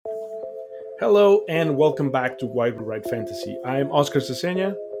Hello and welcome back to Why We Write Fantasy. I'm Oscar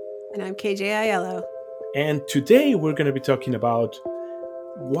Cesena, And I'm KJ Aiello. and today we're going to be talking about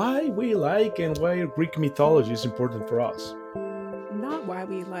why we like and why Greek mythology is important for us. Not why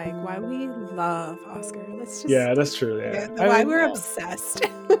we like, why we love Oscar. Let's Yeah, just, that's true. Yeah, the I why mean, we're yeah. obsessed.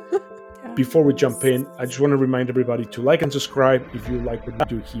 Yeah. Before we jump in, I just want to remind everybody to like and subscribe if you like what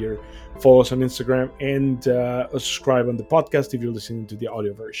we do here. Follow us on Instagram and subscribe on the podcast if you're listening to the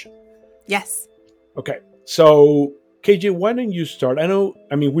audio version. Yes. Okay, so KJ, why don't you start? I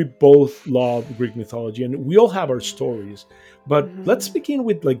mean, we both love Greek mythology, and we all have our stories. But let's Mhm. begin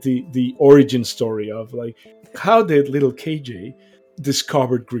with like the origin story of like how did little KJ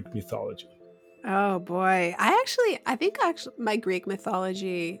discover Greek mythology? Oh boy. I think my Greek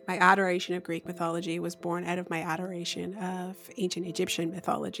mythology, my adoration of Greek mythology was born out of my adoration of ancient Egyptian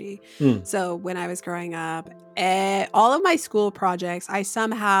mythology. Hmm. So when I was growing up, all of my school projects, I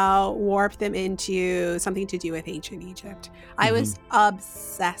somehow warped them into something to do with ancient Egypt. I Mm-hmm. was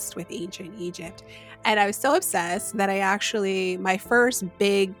obsessed with ancient Egypt. And I was so obsessed that my first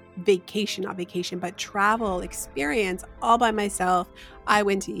big vacation, not vacation, but travel experience all by myself, I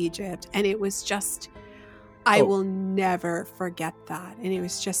went to Egypt, and it was just, I Oh, will never forget that. And it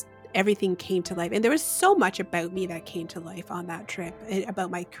was just, everything came to life. And there was so much about me that came to life on that trip, about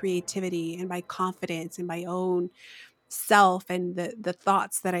my creativity and my confidence in my own self and the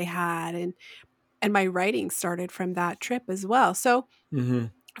thoughts that I had. And my writing started from that trip as well. So mm-hmm.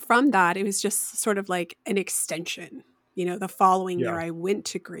 from that, it was just sort of like an extension. The following Yeah, year, I went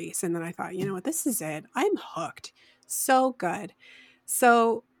to Greece, and then I thought, you know what, this is it. I'm hooked. So good.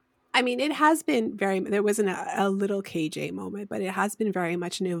 So, I mean, it has been there wasn't a little KJ moment, but it has been very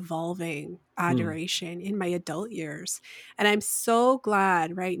much an evolving hmm. adoration in my adult years. And I'm so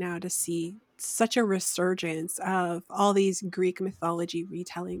glad right now to see such a resurgence of all these Greek mythology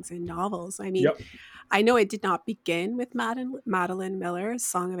retellings and novels. I mean, Yep. I know it did not begin with Madeline Miller's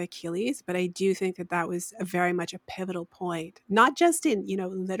Song of Achilles, but I do think that that was very much a pivotal point, not just in,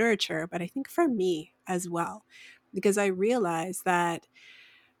 literature, but I think for me as well, because I realized that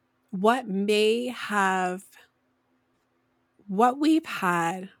what may have, what we've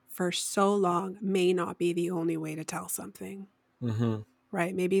had for so long may not be the only way to tell something. Mm-hmm.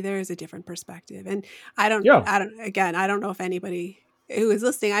 Right? Maybe there is a different perspective. And Yeah. I don't know if anybody who is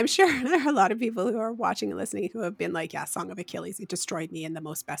listening, I'm sure there are a lot of people who are watching and listening who have been like, yeah, Song of Achilles, it destroyed me in the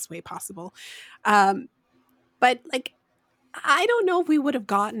most best way possible. Um, but like, I don't know if we would have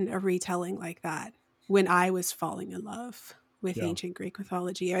gotten a retelling like that when I was falling in love with Yeah. ancient Greek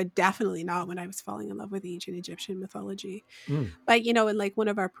mythology, or definitely not when I was falling in love with ancient Egyptian mythology. Mm. But, in like one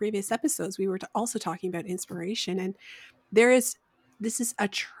of our previous episodes, we were also talking about inspiration, and there is this is a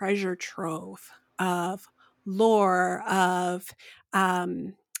treasure trove of lore, of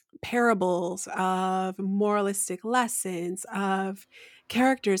um, parables, of moralistic lessons, of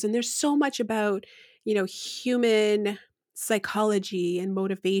characters, and there's so much about human psychology and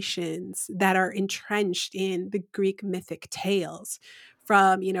motivations that are entrenched in the Greek mythic tales,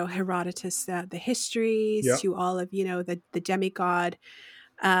 from Herodotus, the histories, Yeah. to all of the demigod,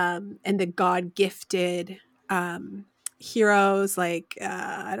 and the God gifted um, heroes, like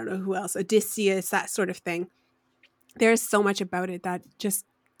I don't know who else, Odysseus, that sort of thing. There's so much about it that just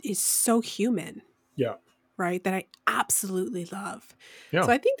is so human, Yeah. right? That I absolutely love. Yeah.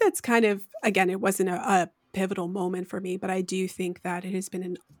 So I think that's kind of, again, it wasn't a pivotal moment for me, but I do think that it has been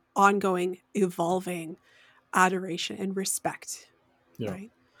an ongoing, evolving adoration and respect, Yeah.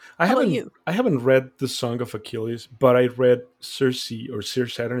 right? I How about haven't you? I haven't read the Song of Achilles, but I read Circe.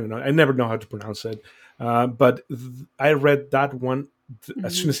 I don't even know. I never know how to pronounce it. But I read that one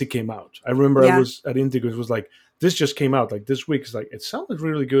as soon Hmm. as it came out. I remember I Yeah. was at Indigo. It was like this just came out like this week. It's like it sounded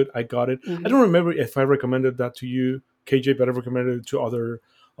really good. I got it. I Hmm. don't remember if I recommended that to you, KJ, but I recommended it to other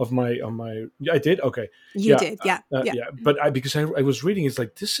of my on my. Yeah, I did. Okay, You yeah, did. Yeah. Yeah. yeah. But because I was reading, it's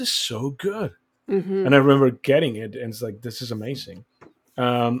like this is so good, Hmm. and I remember getting it, and it's like this is amazing.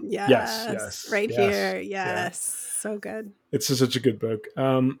 Yes, Yes, yes, right yes, here. yeah. Yes, so good. Such a good book.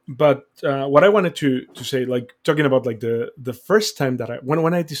 But what I wanted to say, like talking about like the first time that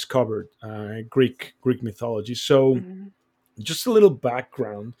when I discovered Greek mythology. So Mhm, just a little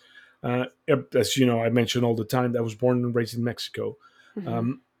background. As you know, I mention all the time that I was born and raised in Mexico. mhm,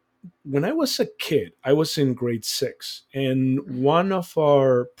 Um, when I was a kid, I was in grade six, and mhm, one of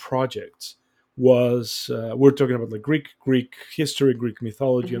our projects was we're talking about like Greek history, Greek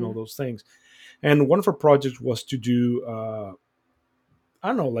mythology, and all mhm, those things. And one of our projects was to do I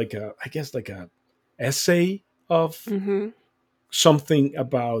don't know, like a I guess like a essay of mhm, something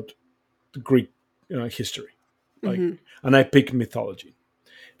about the Greek history, like, mhm, and I picked mythology.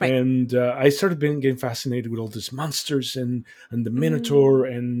 Right. and I started getting fascinated with all these monsters and the Minotaur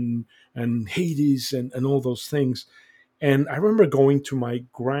Mm. and Hades and all those things. And I remember going to my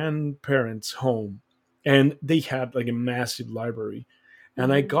grandparents' home, and they had like a massive library.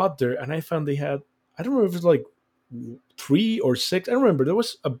 And I Mhm. got there, and I found they had, I don't remember if it was like three or six. I don't remember. There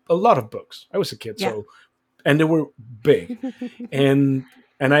was a lot of books. I was a kid, Yeah. so, and they were big. And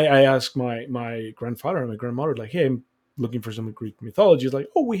I asked my grandfather and my grandmother, like, hey, I'm looking for some Greek mythology. It's like,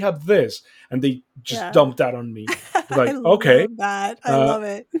 oh, we have this, and they just Yeah. dumped that on me. It's I like, okay, love that. I uh, love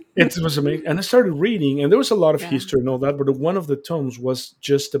it. it was amazing. And I started reading, and there was a lot of Yeah. history and all that, but one of the tomes was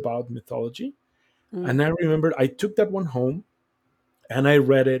just about mythology. Mm. And I remember I took that one home and I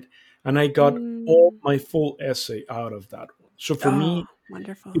read it, and I got all Mm. my full essay out of that one. So for Oh, me, it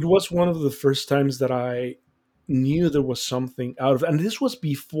wonderful. was one of the first times that I knew there was something out of it. And this was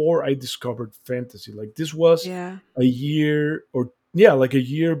before I discovered fantasy. Like this was Yeah. a year or yeah, like a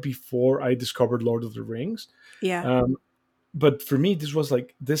year before I discovered Lord of the Rings. Yeah. Um, but for me, this was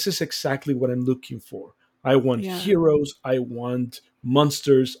like this is exactly what I'm looking for. I want Yeah. heroes, I want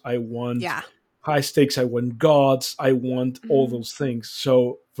monsters, I want Yeah. high stakes, I want gods, I want all Mhm. those things.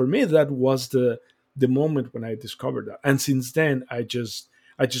 So for me, that was the moment when I discovered that. And since then, I just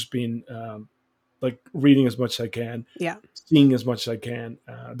been like reading as much as I can, Yeah. seeing as much as I can.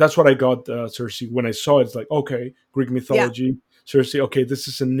 That's what I got, Cersei. When I saw it, it's like, okay, Greek Yeah. mythology, Cersei. Okay, this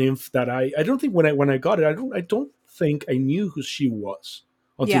is a nymph that I don't think when I got it, I don't think I knew who she was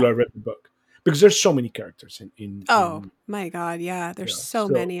until Yeah. I read the book, because there's so many characters Oh, in my god, yeah, there's yeah. so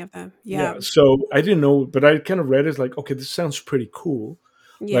So many of them. yeah, Yeah. so I didn't know, but I kind of read it like, okay, this sounds pretty cool.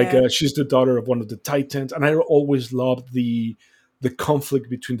 Like Yeah. she's the daughter of one of the Titans, and I always loved the conflict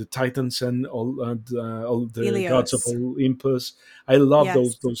between the Titans and all the gods of Helios. Olympus. I love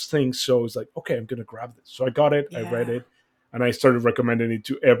Yes. those things. So it's like, okay, I'm gonna grab this. So I got it, I read Yeah. it, and I started recommending it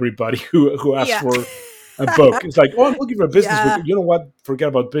to everybody who asked Yeah. for a book. It's like, oh, I'm looking for a business book. Yeah. You know what? Forget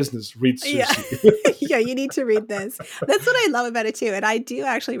about business. Read Yeah. Cersei. Yeah, you need to read this. That's what I love about it too, and I do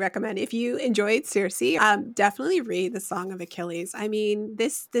actually recommend if you enjoyed Circe, definitely read The Song of Achilles. I mean,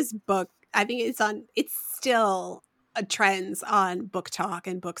 this book, I think it's still a trends on Book Talk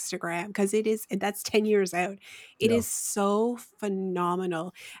and Bookstagram because it is, and that's 10 years out. It Yeah. is so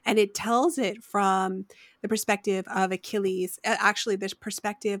phenomenal, and it tells it from the perspective of Achilles, actually the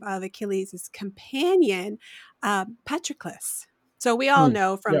perspective of Achilles' companion, Patroclus. So we all Hmm.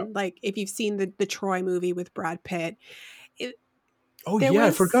 know Yeah. from, like, if you've seen the Troy movie with Brad Pitt, it Oh there yeah, I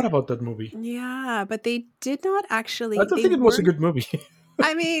was, forgot about that movie. yeah, but they did not I actually, don't they think it was a weren't, good movie.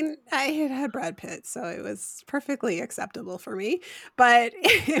 I mean, I had Brad Pitt, so it was perfectly acceptable for me, but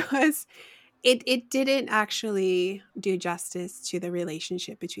it didn't actually do justice to the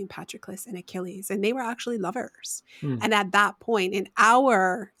relationship between Patroclus and Achilles, and they were actually lovers. Hmm. And at that point in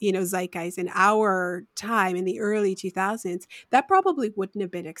our, zeitgeist, in our time in the early 2000s, that probably wouldn't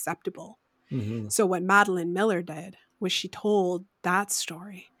have been acceptable. Hmm. So what Madeline Miller did was she told that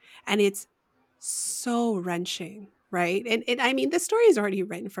story, and it's so wrenching, right? And I mean, the story is already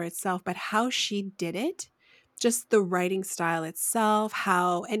written for itself, but how she did it, just the writing style itself,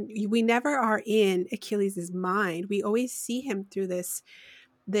 how, and we never are in Achilles's mind. We always see him through this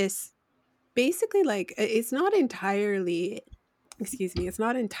basically, like, it's not entirely, excuse me, it's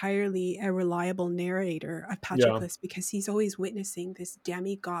not entirely a reliable narrator of Yeah. Patroclus because he's always witnessing this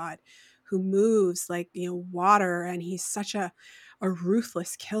demigod who moves like, water, and he's such a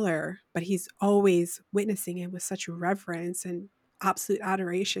ruthless killer, but he's always witnessing him with such reverence and absolute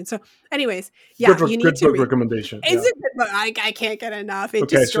adoration. So, anyways, yeah, you need Good to book read. recommendation. It's Yeah. a good book. I can't get enough. It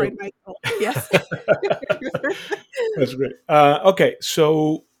Okay, destroyed so my soul. Yes. that's great. Okay,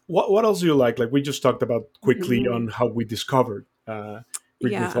 so what else do you like? Like we just talked about quickly Mhm. on how we discovered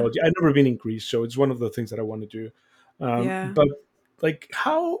Greek Yeah. mythology. I've never been in Greece, so it's one of the things that I want to do. Yeah. But like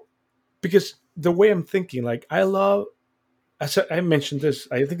how, because the way I'm thinking, like I love. I mentioned this.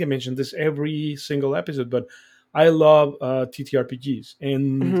 I think I mentioned this every single episode, but I love TTRPGs,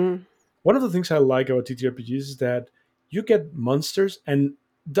 and Mhm. one of the things I like about TTRPGs is that you get monsters and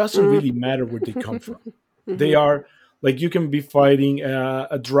doesn't Mm. really matter where they come from. They Mhm. are like you can be fighting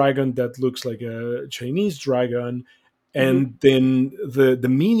a dragon that looks like a Chinese dragon, Mhm. and then the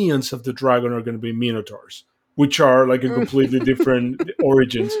minions of the dragon are going to be minotaurs, which are like a completely different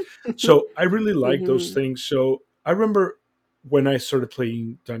origins. So I really like those Mhm. things. So I remember when I started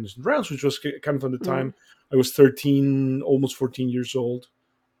playing Dungeons and Dragons, which was kind of on the Mm. time I was 13, almost 14 years old.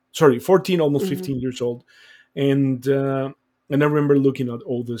 Sorry, 14, almost Mhm. 15 years old, and uh, and I remember looking at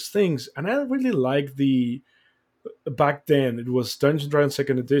all those things, and I really liked the back then it was Dungeons and Dragons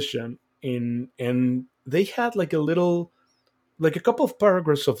Second Edition, and they had like a little like a couple of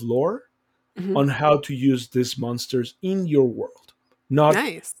paragraphs of lore Mhm. on how to use these monsters in your world, not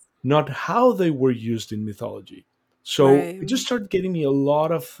Nice. not how they were used in mythology. So Right. it just started getting me a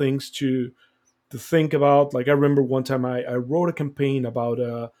lot of things to think about. Like I remember one time I wrote a campaign about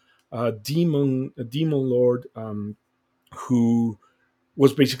a demon lord who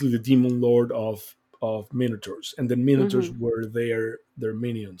was basically the demon lord of minotaurs, and the minotaurs Mhm. were their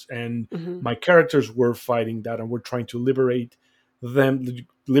minions, and Mhm. my characters were fighting that, and we're trying to them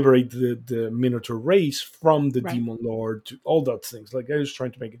liberate the minotaur race from the Right. demon lord, to all those things. Like I was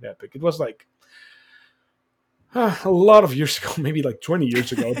trying to make it epic. It was like a lot of years ago, maybe like 20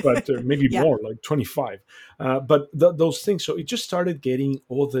 years ago, but maybe Yeah. more, like 25. But those things, so it just started getting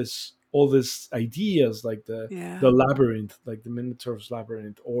all this ideas, like Yeah. the labyrinth, like the Minotaur's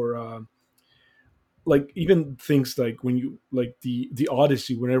labyrinth, or like even things like when you like the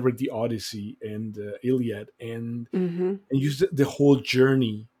Odyssey, whenever the Odyssey and Iliad, Mhm. and use the whole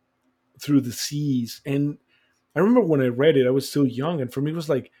journey through the seas. And I remember when I read it, I was still young, and for me, it was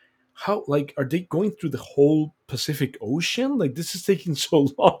like, how, like, are they going through the whole Pacific Ocean? Like, this is taking so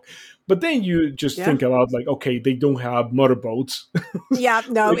long. But then you just Yeah. think about, like, okay, they don't have motorboats. Yeah,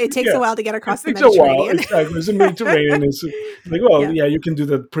 no, Like, it takes yeah, a while to get it across the takes a while. Mediterranean. Exactly. It's the Mediterranean. It's like, well, Yeah. yeah, you can do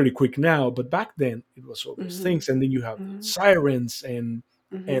that pretty quick now. But back then, it was all those Mhm. things. And then you have the Mhm. sirens and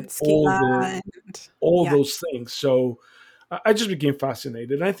Mhm. Scylla and all those yes. things. So I just became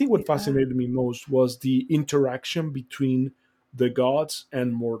fascinated. And I think what Yeah. fascinated me most was the interaction between the gods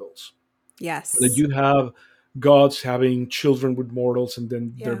and mortals. That Yes. you have gods having children with mortals, and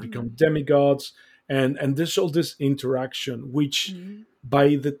then they Yeah. become demigods, and there's all this interaction. Which, Mhm.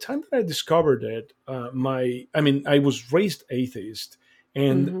 by the time that I discovered it, I mean, I was raised atheist,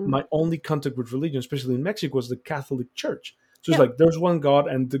 and Mhm. my only contact with religion, especially in Mexico, was the Catholic Church. So it's Yep. like there's one God,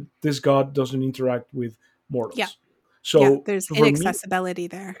 and this God doesn't interact with Yeah. mortals. Yeah. So, There's so for me, inaccessibility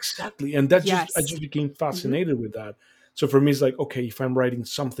there. exactly, and that just I Yes. just became Mhm. fascinated with that. So for me, it's like, okay, if I'm writing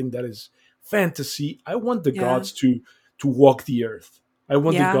something that is fantasy, I want the Yeah. gods to walk the earth. I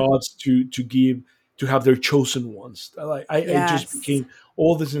want the Yeah. gods to have their chosen ones. I just Yes. became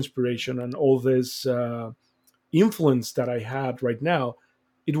all this inspiration and all this influence that I had right now.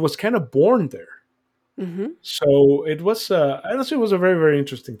 It was kind of born there. Mhm. So it was honestly, it was a very, very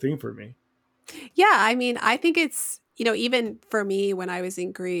interesting thing for me. Yeah, I mean, I think it's, even for me when I was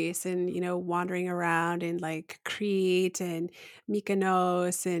in Greece and, wandering around in like Crete and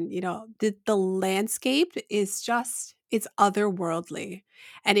Mykonos and, the landscape is just, it's otherworldly.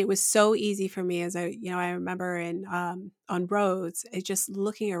 And it was so easy for me as I remember on roads, just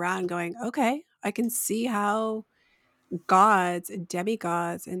looking around going, okay, I can see how gods and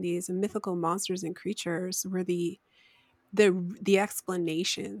demigods and these mythical monsters and creatures were the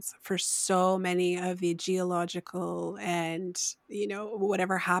explanations for so many of the geological and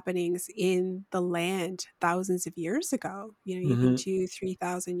whatever happenings in the land thousands of years ago, even Hmm. 2,000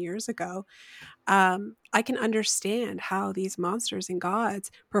 3,000 years ago. I can understand how these monsters and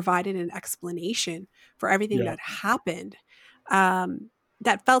gods provided an explanation for everything Yeah. that happened, um,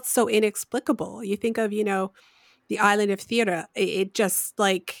 that felt so inexplicable. You think of the island of Thera, it just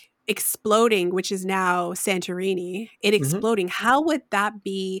like exploding, which is now Santorini, it Hmm. exploding. How would that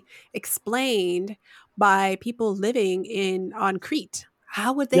be explained by people living in on Crete?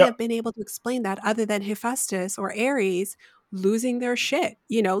 How would they Yeah. have been able to explain that other than Hephaestus or Ares losing their shit?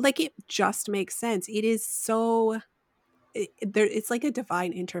 Like it just makes sense. It is so it's like a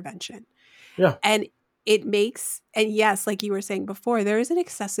divine intervention. Yeah. And it makes and yes, like you were saying before, there is an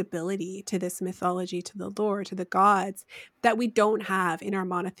accessibility to this mythology, to the lore, to the gods that we don't have in our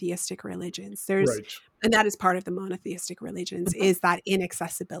monotheistic religions. Right. And that is part of the monotheistic religions is that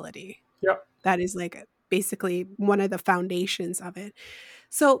inaccessibility. Yeah. That is like basically one of the foundations of it.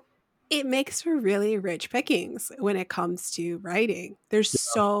 So it makes for really rich pickings when it comes to writing. There's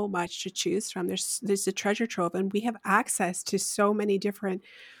so much to choose from. There's a treasure trove, and we have access to so many different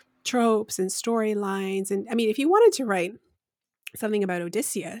tropes and storylines. And I mean, if you wanted to write something about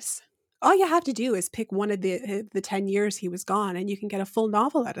Odysseus, all you have to do is pick one of the 10 years he was gone and you can get a full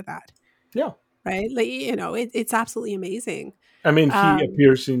novel out of that, Yeah. right? Like, it's absolutely amazing. I mean, he Um,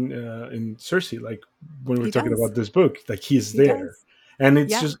 appears in Cersei, like when we're he talking does. about this book, like he's He there, does. and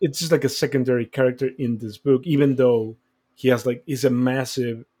Yeah. it's just like a secondary character in this book, even though he has like is a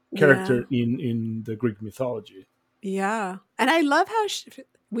massive Yeah. character in the Greek mythology. Yeah. And I love how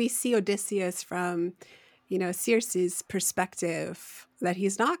we see Odysseus from, Circe's perspective, that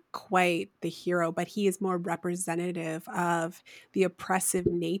he's not quite the hero, but he is more representative of the oppressive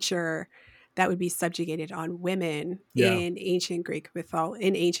nature that would be subjugated on women Yeah. in ancient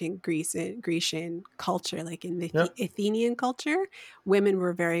Greece and Grecian culture, like in the Yeah. Athenian culture, women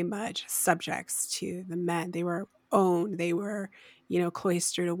were very much subjects to the men. They were owned, they were,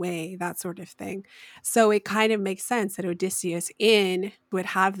 cloistered away, that sort of thing. So it kind of makes sense that Odysseus in would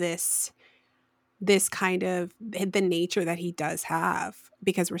have this kind of the nature that he does have,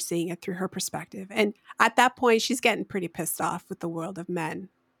 because we're seeing it through her perspective. And at that point, she's getting pretty pissed off with the world of men.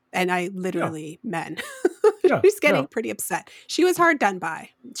 And I Yeah. literally men. Yeah. She's Yeah. getting pretty upset. She was hard done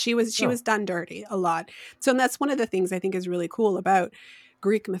by. She Yeah. was done dirty a lot. So that's one of the things I think is really cool about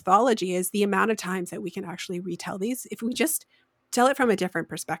Greek mythology, is the amount of times that we can actually retell these if we just tell it from a different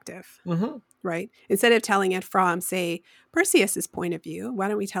perspective, Mm-hmm. right? Instead of telling it from, say, Perseus's point of view, why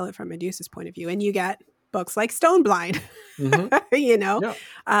don't we tell it from Medusa's point of view? And you get books like Stone Blind, Mm-hmm. you know,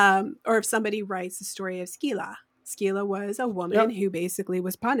 Yeah. or if somebody writes the story of Scylla. Scylla was a Yeah. woman who basically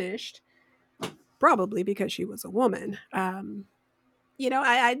was punished, probably because she was a woman. I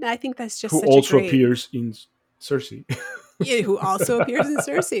think that's just Who such a also great. appears in Circe. Who also appears in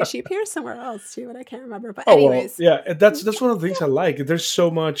Circe. She appears somewhere else too, but I can't remember. But Oh well, anyways, yeah. That's one of the things I like. There's so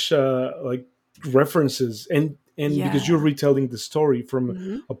much like references, and because you're yeah. retelling the story from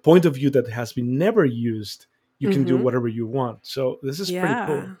Hmm. a point of view that has been never used, you can do Hmm. whatever you want. So this is pretty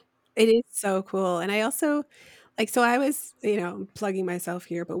cool. Yeah. It is so cool. And I also like, so I was, plugging myself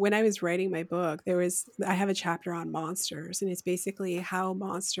here, but when I was writing my book, I have a chapter on monsters, and it's basically how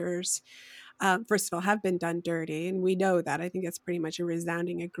monsters, first of all, have been done dirty. And we know that. I think it's pretty much a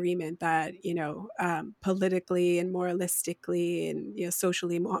resounding agreement that, politically and moralistically and,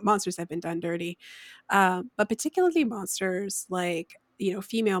 socially, monsters have been done dirty. But particularly monsters like,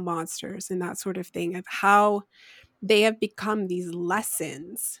 female monsters and that sort of thing, of how they have become these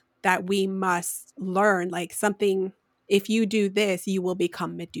lessons that we must learn, like something, if you do this you will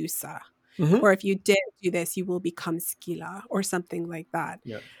become Medusa, Hmm. or if you did do this you will become Scylla, or something like that.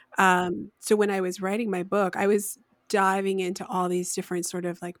 Yeah. So when I was writing my book, I was diving into all these different sort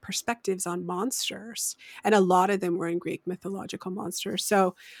of like perspectives on monsters, and a lot of them were in Greek mythological monsters.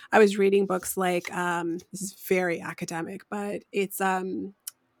 So I was reading books like, this is very academic, but it's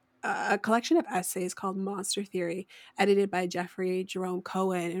a collection of essays called Monster Theory, edited by Jeffrey Jerome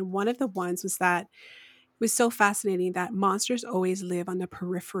Cohen. And one of the ones was that it was so fascinating that monsters always live on the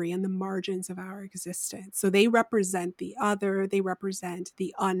periphery and the margins of our existence. So they represent the other, they represent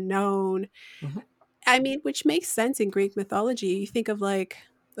the unknown. Hmm. I mean, which makes sense in Greek mythology. You think of like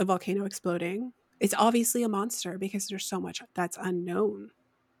a volcano exploding, it's obviously a monster because there's so much that's unknown,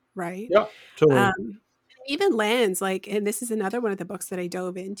 right? Yeah. Totally. Even lands like, and this is another one of the books that I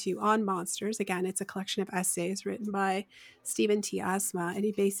dove into on monsters. Again, it's a collection of essays written by Stephen T. Asma, and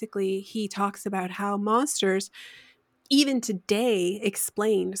he talks about how monsters even today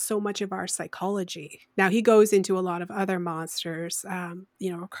explain so much of our psychology. Now he goes into a lot of other monsters,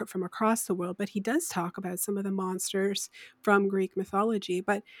 from across the world, but he does talk about some of the monsters from Greek mythology.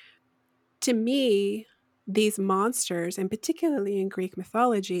 But to me, these monsters, and particularly in Greek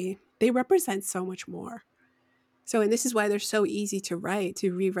mythology, they represent so much more. So, and this is why they're so easy to write,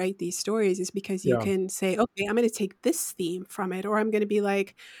 to rewrite these stories, is because you Yeah. can say, okay, I'm going to take this theme from it, or I'm going to be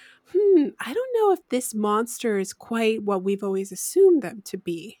like, I don't know if this monster is quite what we've always assumed them to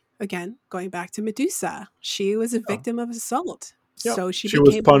be. Again, going back to Medusa, she was a Yeah. victim of assault. Yeah. So she She was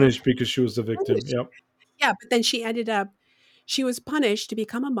became a punished because she was the victim. monster. Yeah. Yeah, but then she was punished to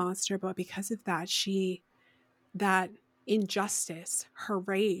become a monster, but because of that, that injustice, her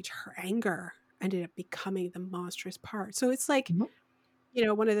rage, her anger ended up becoming the monstrous part. So it's like,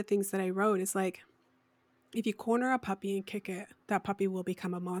 Mhm. one of the things that I wrote is like, if you corner a puppy and kick it, that puppy will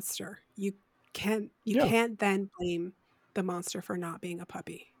become a monster. You Yeah. can't then blame the monster for not being a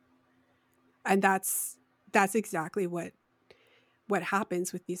puppy. And that's exactly what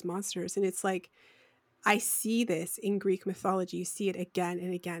happens with these monsters. And it's like, I see this in Greek mythology. You see it again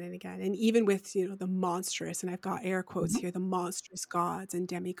and again and again. And even with, the monstrous, and I've got air quotes Mhm. here, the monstrous gods and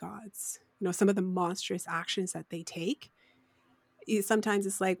demigods, some of the monstrous actions that they take. Sometimes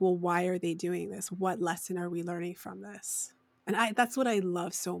it's like, well, why are they doing this? What lesson are we learning from this? And that's what I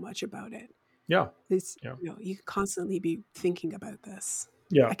love so much about it. Yeah. Is, Yeah. you can constantly be thinking about this.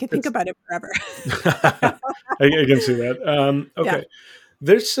 Yeah. I can think It's about it forever. I can see that. Yeah. Okay.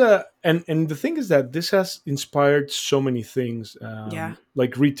 There's and the thing is that this has inspired so many things, Yeah.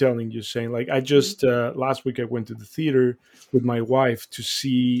 like retelling. You're saying, like, I Mhm. just last week I went to the theater with my wife to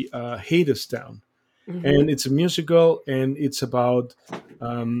see Hadestown, and Mhm. it's a musical, and it's about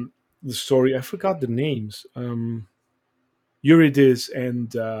the story. I forgot the names. Eurydice and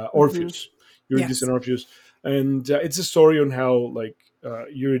Mhm. Orpheus. Eurydice Yes. and Orpheus, and it's a story on how, like,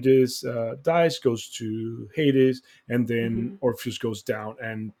 Eurydice dies, goes to Hades, and then Hmm. Orpheus goes down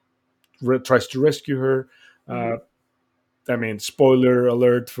and tries to rescue her. Hmm. Uh, I mean, spoiler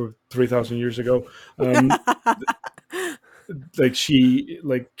alert for 3,000 years ago. Um, like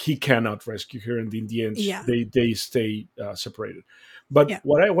he cannot rescue her, and in the end, Yeah. they stay separated. But Yeah.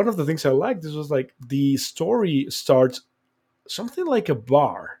 one of the things I liked this was like the story starts something like a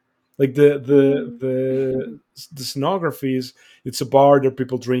bar. Like Mm. the scenography is it's a bar. There are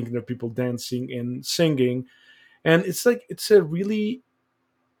people drinking, there are people dancing and singing, and it's like it's a really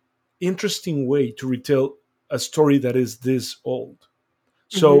interesting way to retell a story that is this old.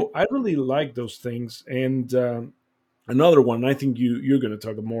 Hmm. So I really like those things. And another one, I think you're going to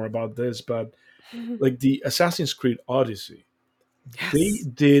talk more about this, but like the Assassin's Creed Odyssey, they Yes.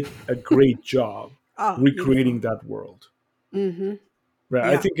 did a great job Oh, recreating beautiful. that world. Hmm.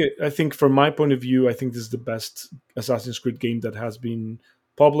 Right. Yeah. I think from my point of view, I think this is the best Assassin's Creed game that has been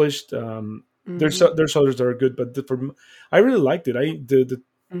published. Hmm. There's others that are good, but I really liked it. The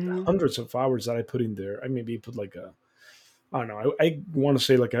Hmm. hundreds of hours that I put in there. I maybe put like a I don't know. I want to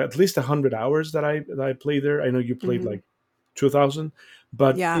say like at least 100 hours that I played there. I know you played Hmm. like 2,000,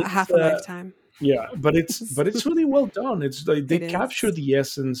 but Yeah, a it's half a lifetime. yeah, but it's really well done. It's like they It capture is. the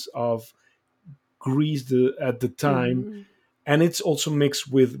essence of Greece at the time, Hmm. and it's also mixed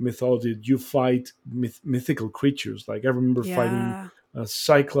with mythology. You fight mythical creatures. Like I remember fighting Yeah.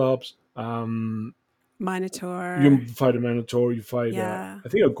 Cyclops. Minotaur. You fight a Minotaur. You fight Yeah. I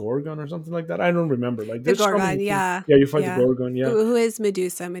think a Gorgon or something like that. I don't remember. Like The there's so many Gorgon, things. yeah. Yeah, you fight the Yeah. Gorgon. Yeah, Who is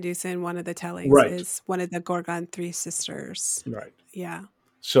Medusa? Medusa in one of the tellings right, is one of the Gorgon three sisters. right. Yeah.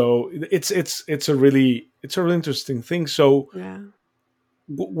 So it's a really interesting thing. So Yeah.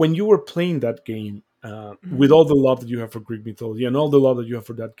 when you were playing that game, with Mhm. all the love that you have for Greek mythology and all the love that you have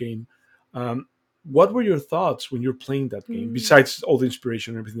for that game, um, what were your thoughts when you're playing that game? Mm. Besides all the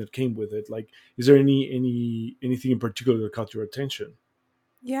inspiration and everything that came with it, like, is there anything in particular that caught your attention?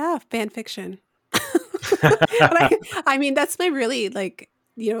 Yeah, fan fiction. I mean, that's my really, like,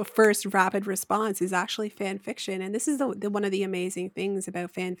 first rapid response is actually fan fiction, and this is the one of the amazing things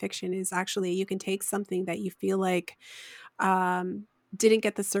about fan fiction is actually you can take something that you feel like um, didn't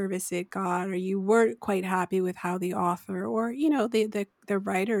get the service it got, or you weren't quite happy with how the author or the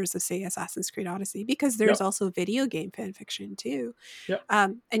writers of, say, Assassin's Creed Odyssey, because there's Yep, also video game fan fiction too, yep,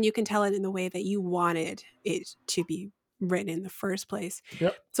 and you can tell it in the way that you wanted it to be written in the first place.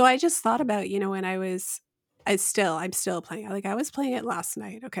 yep. So I just thought about, when I'm still playing it. Like I was playing it last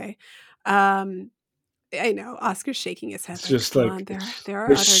night. Okay. Um, I know Oscar's shaking his head It's like, just come like on, there are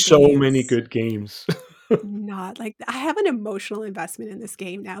there's other so many games. good games. Not like I have an emotional investment in this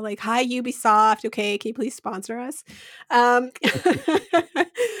game now. Like, hi Ubisoft, okay, can you please sponsor us? Um,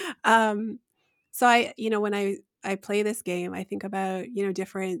 um, so when I play this game, I think about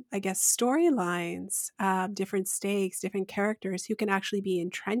different, I guess, storylines, different stakes, different characters who can actually be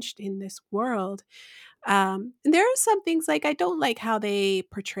entrenched in this world. And there are some things like I don't like how they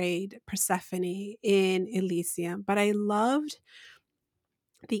portrayed Persephone in Elysium, but I loved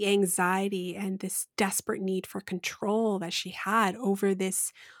the anxiety and this desperate need for control that she had over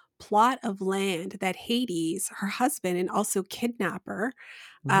this plot of land that Hades, her husband and also kidnapper,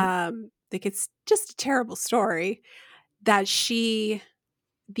 Hmm. like it's just a terrible story that the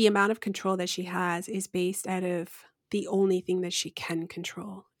amount of control that she has is based out of the only thing that she can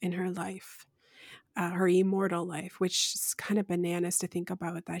control in her life, her immortal life, which is kind of bananas to think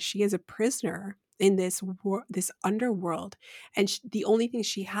about that she is a prisoner in this underworld, and the only thing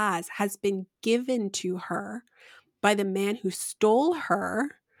she has been given to her by the man who stole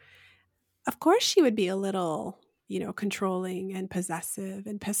her. Of course, she would be a little, controlling and possessive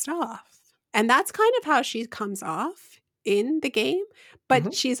and pissed off, and that's kind of how she comes off in the game. But Hmm.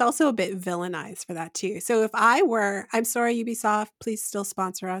 she's also a bit villainized for that too. So if I were, I'm sorry, Ubisoft, please still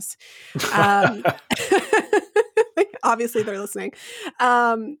sponsor us. Um, obviously, they're listening.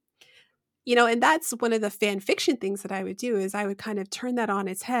 Um, and that's one of the fan fiction things that I would do is I would kind of turn that on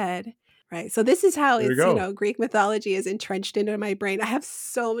its head. Right. So this is how There you it's, go. Greek mythology is entrenched into my brain. I have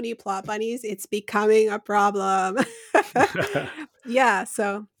so many plot bunnies. It's becoming a problem. Yeah.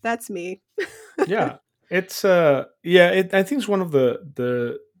 So that's me. Yeah, it's I think it's one of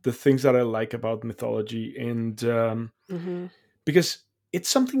the things that I like about mythology, and Hmm. because it's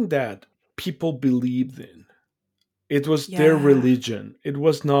something that people believed in. It was their Yeah. religion. It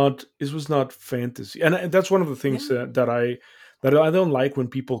was not fantasy, and that's one of the things Yeah. that I don't like when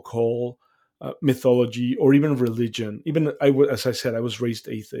people call mythology or even religion. Even as I said, I was raised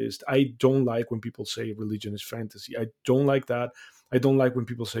atheist. I don't like when people say religion is fantasy. I don't like that. I don't like when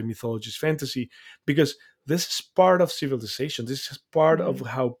people say mythology is fantasy, because this is part of civilization. This is part of Mhm.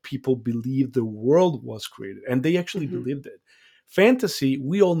 how people believe the world was created, and they actually Mhm. believed it. Fantasy,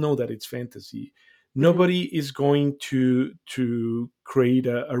 we all know that it's fantasy. Mhm. Nobody is going to create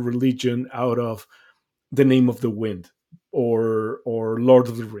a religion out of the name of the wind, or Lord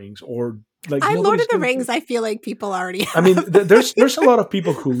of the Rings, or like I Lord nobody's of the going to. Rings, I feel like people already I mean, have. there's a lot of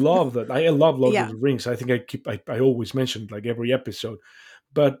people who love that. I love Lord of Yeah. the Rings. I think I always mention it, like every episode,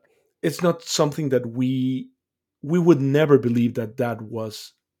 but it's not something that we would never believe that that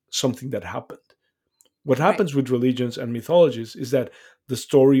was something that happened. What Right. happens with religions and mythologies is that the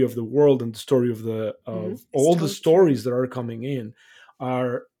story of the world and the story of the Mhm. of It's all the told through. stories that are coming in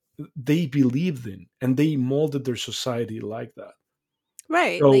are, they believed in, and they molded their society like that.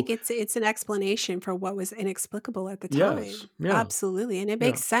 Right, So like, it's an explanation for what was inexplicable at the yes, time. yeah, Absolutely, and it yeah,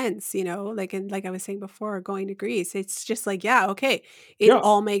 makes sense, like and like I was saying before, going to Greece, it's just like, yeah, okay, it yeah,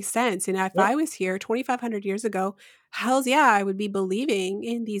 all makes sense, and if yeah, I was here 2,500 years ago, hells yeah, I would be believing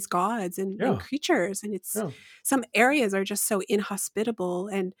in these gods and yeah, creatures, and it's yeah, some areas are just so inhospitable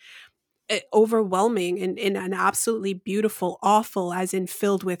and overwhelming in an absolutely beautiful, awful, as in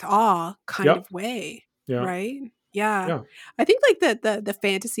filled with awe kind yeah, of way, yeah, right? Yeah. yeah. I think like the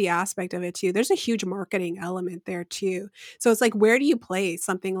fantasy aspect of it too, there's a huge marketing element there too. So it's like, where do you place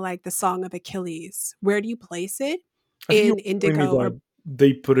something like the Song of Achilles? Where do you place it I think you in were telling me Indigo or that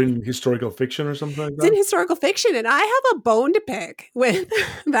they put in historical fiction or something like it's in that. historical fiction, and I have a bone to pick with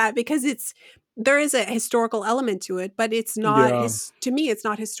that because there is a historical element to it, but it's not Yeah, his to me, it's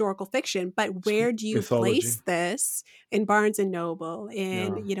not historical fiction. But it's where do you mythology. place this in Barnes and Noble,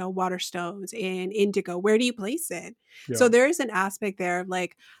 in Yeah, Waterstones, in Indigo? Where do you place it? So yeah, there is an aspect there of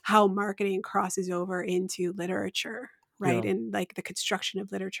like how marketing crosses over into literature, right? yeah, And like the construction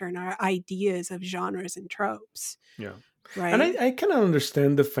of literature and our ideas of genres and tropes, yeah. And right? I kind of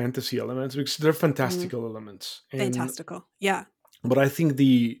understand the fantasy elements because they're Mhm. fantastical elements, and Fantastical. Yeah. but I think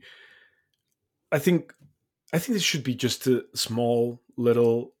I think this should be just a small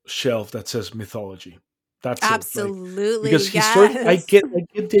little shelf that says mythology. That's it. Like, Absolutely, because yes. I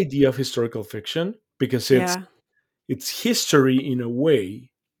get the idea of historical fiction because Yeah. it's history in a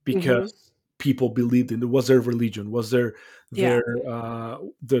way, Mhm. because people believed in it, was their religion, was Yeah. their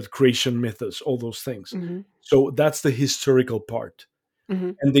the creation mythos, all those things. Mhm. So that's the historical part,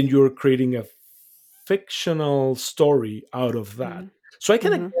 Mhm. and then you're creating a fictional story out of that. Mhm. So I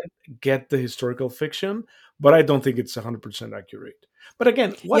kind of Mhm. get the historical fiction, but I don't think it's 100% accurate. But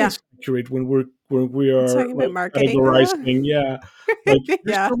again, what Yeah. is accurate when we We're are talking about like marketing. categorizing? Yeah, like there's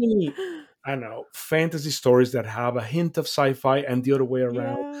Yeah. so many, I don't know, fantasy stories that have a hint of sci-fi and the other way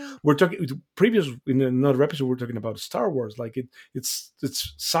around. Yeah. We're talking previous in another episode. We're talking about Star Wars. Like it's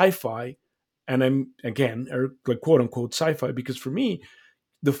sci-fi, and I'm again like quote unquote sci-fi because for me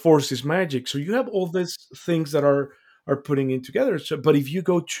the force is magic. So you have all these things that are putting in together. So, but if you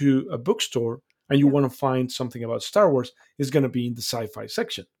go to a bookstore and you Yeah. want to find something about Star Wars, it's going to be in the sci-fi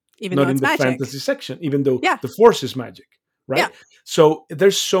section, Even though not in it's the magic. fantasy section, even though Yeah. the force is magic, Yeah. right? So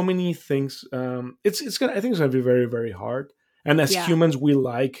there's so many things. It's gonna, I think it's gonna be very very hard. And as Yeah. humans, we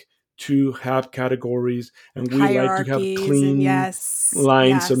like to have categories and we like to have Hierarchies and clean yes.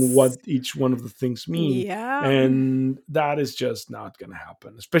 lines on what Yes. each one of the things mean, Yeah. and that is just not going to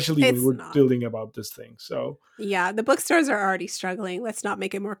happen, especially when It's we're not. building about this thing. So Yeah, the bookstores are already struggling. Let's not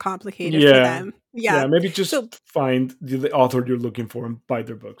make it more complicated for yeah, them. yeah, Yeah. maybe just So find the author you're looking for and buy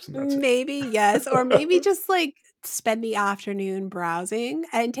their books, and that's it. maybe, yes, or maybe just, like, spend the afternoon browsing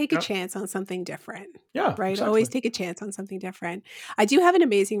and take a Yeah, chance on something different, yeah, right? Always exactly. take a chance on something different. I do have an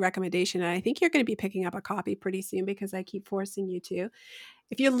amazing recommendation, and I think you're gonna be picking up a copy pretty soon because I keep forcing you to.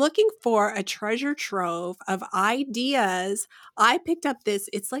 If you're looking for a treasure trove of ideas, I picked up this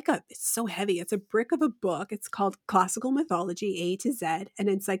it's so heavy, it's a brick of a book. It's called Classical Mythology A to Z, an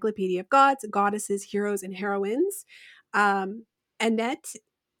encyclopedia of gods, goddesses, heroes, and heroines. Um, Annette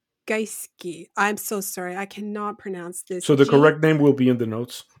Geiske. I'm so sorry. I cannot pronounce this. So the correct name will be in the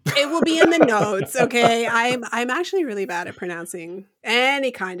notes. It will be in the notes, okay? I'm actually really bad at pronouncing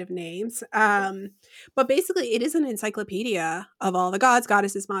any kind of names. But basically it is an encyclopedia of all the gods,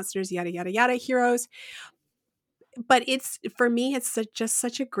 goddesses, monsters, yada yada yada, heroes, but it's for me it's just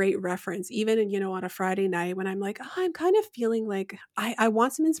such a great reference even on a Friday night when I'm like, oh, I'm kind of feeling like I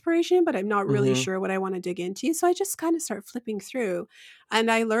want some inspiration but I'm not really Hmm. sure what I want to dig into, so I just kind of start flipping through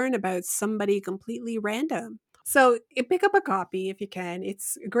and I learn about somebody completely random. So pick up a copy if you can.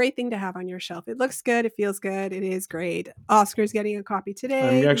 It's a great thing to have on your shelf. It looks good, it feels good, it is great. Oscar's getting a copy I'm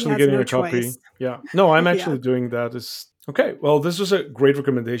today, he actually has getting no a copy. choice. Yeah, no, I'm Yeah. actually doing that. Is Okay, well, this was a great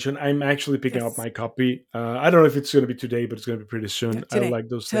recommendation. I'm actually picking up Yes. my copy. I don't know if it's going to be today, but it's going to be pretty Yeah, soon. I today. like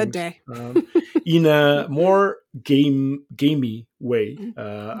those things. Today. In a more gamey way.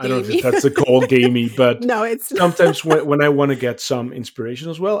 I don't know if Gamey. that's a call gamey, but No, it's sometimes when I want to get some inspiration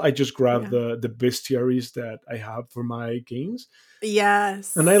as well, I just grab yeah. the bestiaries that I have for my games, and I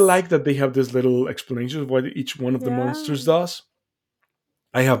Yes. like that they have this little explanation of what each one of the Yeah. monsters does.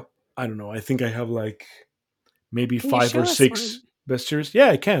 I have, I don't know, I think I have like maybe Can you five or show us one? six bestiaries.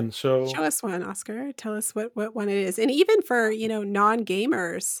 Yeah, I can. So Show us one, Oscar. Tell us what one it is. And even for,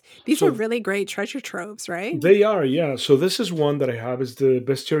 non-gamers, these are so really great treasure troves, right? they are, yeah. So this is one that I have is the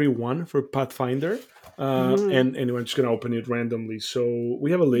bestiary one for Pathfinder. Mhm. And anyway, I'm just gonna open it randomly. So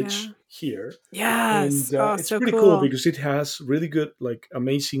we have a lich Yeah. here, Yes. and Oh, it's so pretty cool cool. because it has really good, like,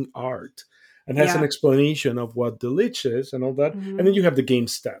 amazing art, and has an Yeah. explanation of what the lich is and all that. And then Mhm. you have the game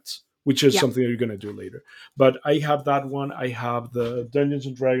stats, which is Yeah. something that you're gonna do later. But I have that one. I have the Dungeons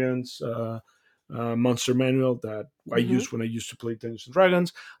and Dragons monster manual that I Mhm. used when I used to play Dungeons and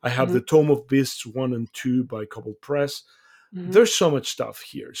Dragons. I have the Mhm. Tome of Beasts 1 and 2 by Cobalt Press. Mhm. There's so much stuff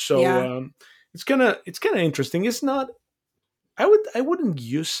here. So Yeah. it's kind of interesting. It's not, I wouldn't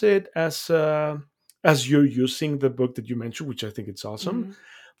use it as you're using the book that you mentioned, which I think it's awesome. Mhm.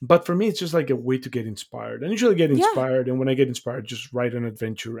 But for me, it's just like a way to get inspired. I usually get Yeah. inspired, and when I get inspired, just write an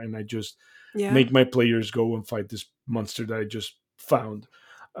adventure, and I just Yeah. make my players go and fight this monster that I just found.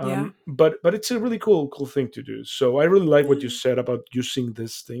 Yeah. But it's a really cool thing to do. So I really like what you Yeah. said about using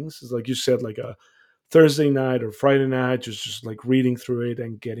these things. It's like you said, like a Thursday night or Friday night, just like reading through it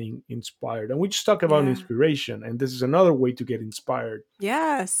and getting inspired. And we just talk about Yeah. inspiration, and this is another way to get inspired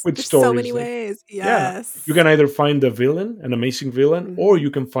Yes. with There's so many stories. Like, ways. yeah, you Yes. can either find a villain, an amazing villain, or Mhm.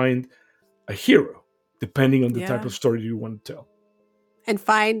 you can find a hero, depending on the type Yeah. of story you want to tell. And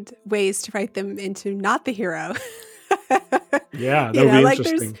find ways to write them into not the hero. Yeah, that would be Like there's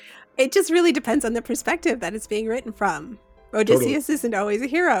interesting. it just really depends on the perspective that it's being written from. Totally. Odysseus isn't always a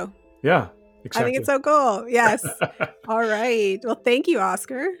hero. Yeah, I think exactly. it's so cool. Yes. All right. Well, thank you,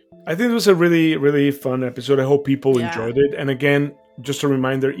 Oscar. I think it was a really, really fun episode. I hope people Yeah. enjoyed it. And again, just a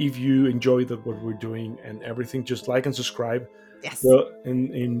reminder, if you enjoy what we're doing and everything, just like and subscribe Yes.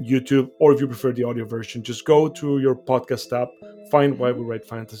 in YouTube, or if you prefer the audio version, just go to your podcast app, find Why We Mhm. Write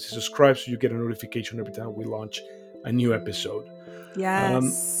Fantasy, subscribe so you get a notification every time we launch a new episode. Um,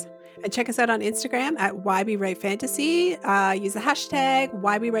 Yes. And check us out on Instagram at Why We Write Fantasy. Use the hashtag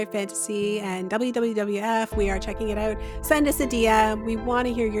Why We Write Fantasy and WWWF. We are checking it out. Send us a DM. We want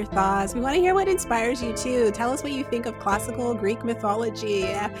to hear your thoughts. We want to hear what inspires you too. Tell us what you think of classical Greek mythology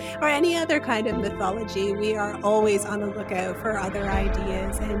or any other kind of mythology. We are always on the lookout for other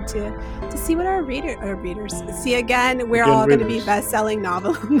ideas and to see what our readers see. Again, we're again, all going to be readers. best-selling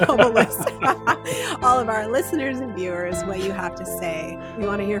novelists. All of our listeners and viewers, what you have to say. We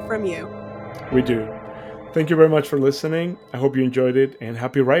want to hear from you. We do. Thank you very much for listening. I hope you enjoyed it, and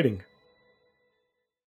happy writing.